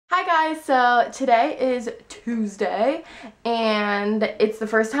Hi guys, so today is Tuesday and it's the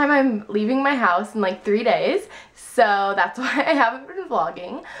first time I'm leaving my house in like 3 days, so that's why I haven't been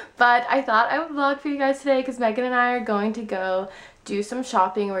vlogging. But I thought I would vlog for you guys today because Megan and I are going to go do some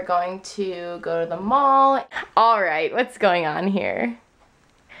shopping. We're going to go to the mall. Alright, what's going on here?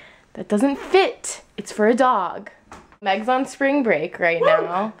 That doesn't fit. It's for a dog. Meg's on spring break right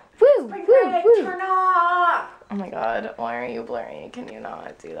now. Woo! Spring woo, break, woo. turn off! Oh my god, why are you blurry? Can you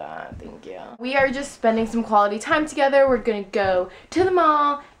not do that? Thank you. We are just spending some quality time together. We're gonna go to the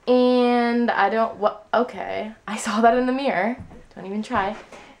mall and okay. I saw that in the mirror. Don't even try.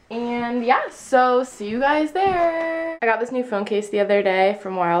 And yeah, so see you guys there. I got this new phone case the other day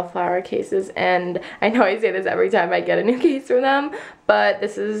from Wildflower Cases, and I know I say this every time I get a new case from them, but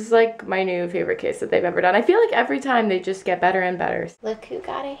this is like my new favorite case that they've ever done. I feel like every time they just get better and better. Look who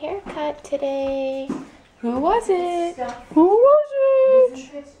got a haircut today. Who was it? Who was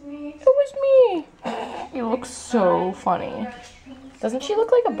it? It was me. You look so funny. Doesn't she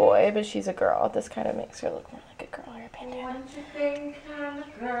look like a boy, but she's a girl? This kind of makes her look more like a girl or a bandana. You're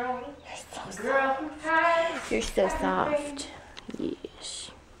so soft. You're so soft. Yes.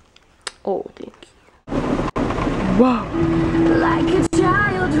 Oh, thank you. Whoa. Like a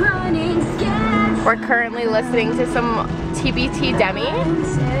child running scared. We're currently listening to some TBT Demi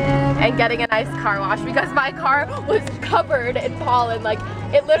and getting a nice car wash because my car was covered in pollen. Like,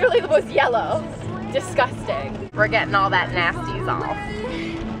 it literally was yellow. Disgusting. We're getting all that nasties off.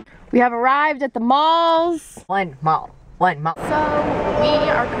 We have arrived at the malls. One mall. So we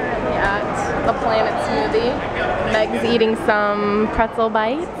are currently at the Planet Smoothie. Meg's eating some pretzel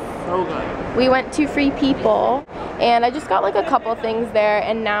bites. So good. We went to Free People and I just got like a couple things there,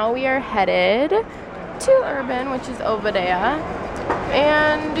 and now we are headed to Urban, which is over there.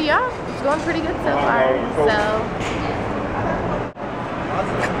 And yeah, it's going pretty good so far.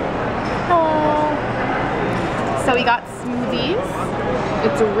 So we got smoothies.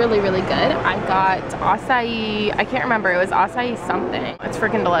 It's really, really good. I got acai, I can't remember, it was acai something. It's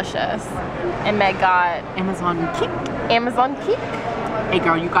freaking delicious. And Meg got Amazon kick. Amazon kick. Hey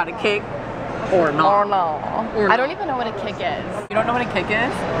girl, you got a kick? Or not? Or no. I don't even know what a kick is. You don't know what a kick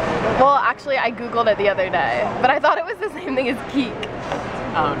is? Well, actually, I googled it the other day, but I thought it was the same thing as keek.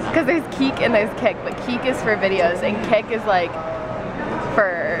 Oh no. Because there's keek and there's kick, but keek is for videos and kick is like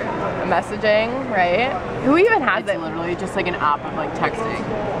for messaging, right? Who even has It's it? literally just like an app of like texting.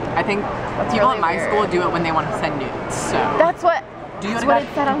 I think That's people really at my weird. school do it when they want to send nudes. So That's what Do you it wanna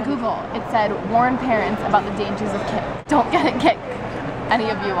said on Google. It said, warn parents about the dangers of kick. Don't get a kick. Any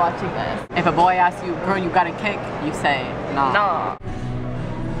of you watching this? if a boy asks you, girl, you got a kick, you say, nah. Nah.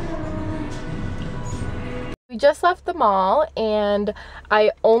 We just left the mall and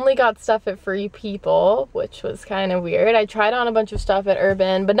I only got stuff at Free People, which was kind of weird. I tried on a bunch of stuff at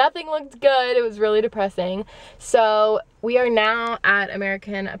Urban, but nothing looked good. It was really depressing. So we are now at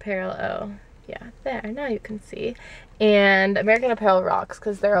American Apparel. Oh, yeah, there, now you can see. And American Apparel rocks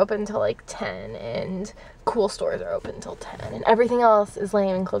because they're open till like 10 and cool stores are open till 10 and everything else is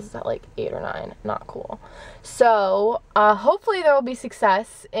lame and closes at like 8 or 9. Not cool. So hopefully there will be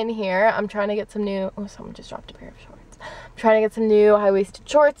success in here. I'm trying to get some new, oh, someone just dropped a pair of shorts. I'm trying to get some new high-waisted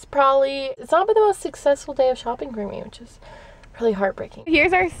shorts probably. It's not been the most successful day of shopping for me, which is really heartbreaking.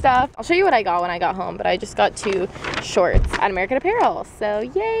 Here's our stuff. I'll show you what I got when I got home, but I just got 2 shorts at American Apparel, so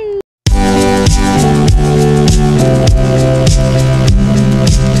yay!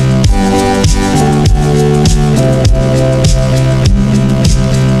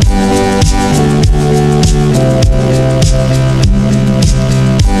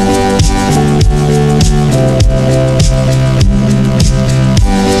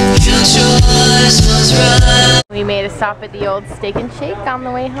 We made a stop at the old Steak and Shake on the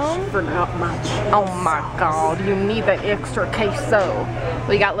way home. Forgot much. Oh my god, you need the extra queso.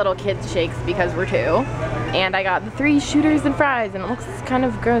 We got little kids shakes because we're 2. And I got the 3 shooters and fries, and it looks kind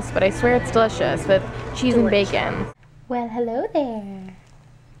of gross, but I swear it's delicious with cheese and bacon. Well, hello there.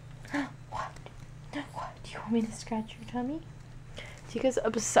 What? What? Do you want me to scratch your tummy? Tika's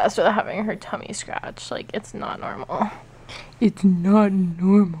obsessed with having her tummy scratched. Like, it's not normal. It's not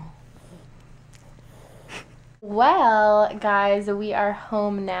normal. Well, guys, we are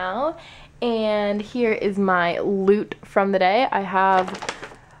home now, and here is my loot from the day. I have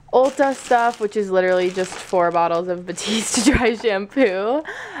Ulta stuff, which is literally just 4 bottles of Batiste dry shampoo.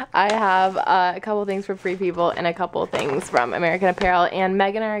 I have a couple things from Free People and a couple things from American Apparel, and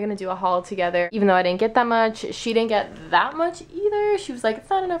Meg and I are going to do a haul together. Even though I didn't get that much, she didn't get that much either. She was like, it's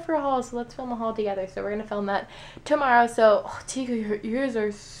not enough for a haul, so let's film a haul together. So we're going to film that tomorrow. So, oh, Tika, your ears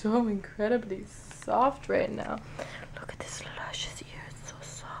are so incredibly soft right now. Look at this luscious ear, it's so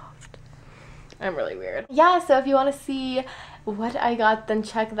soft. I'm really weird. Yeah, so if you want to see what I got, then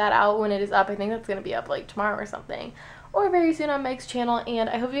check that out when it is up. I think that's gonna be up like tomorrow or something, or very soon on Meg's channel. And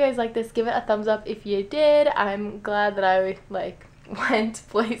I hope you guys like this. Give it a thumbs up if you did. I'm glad that I like went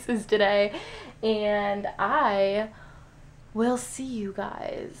places today, and I will see you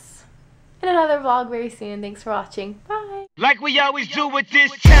guys in another vlog very soon. Thanks for watching. Bye. Like we always do with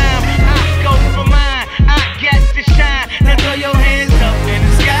this time, I go for mine, I get to shine. Now throw your hands up in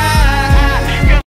the sky.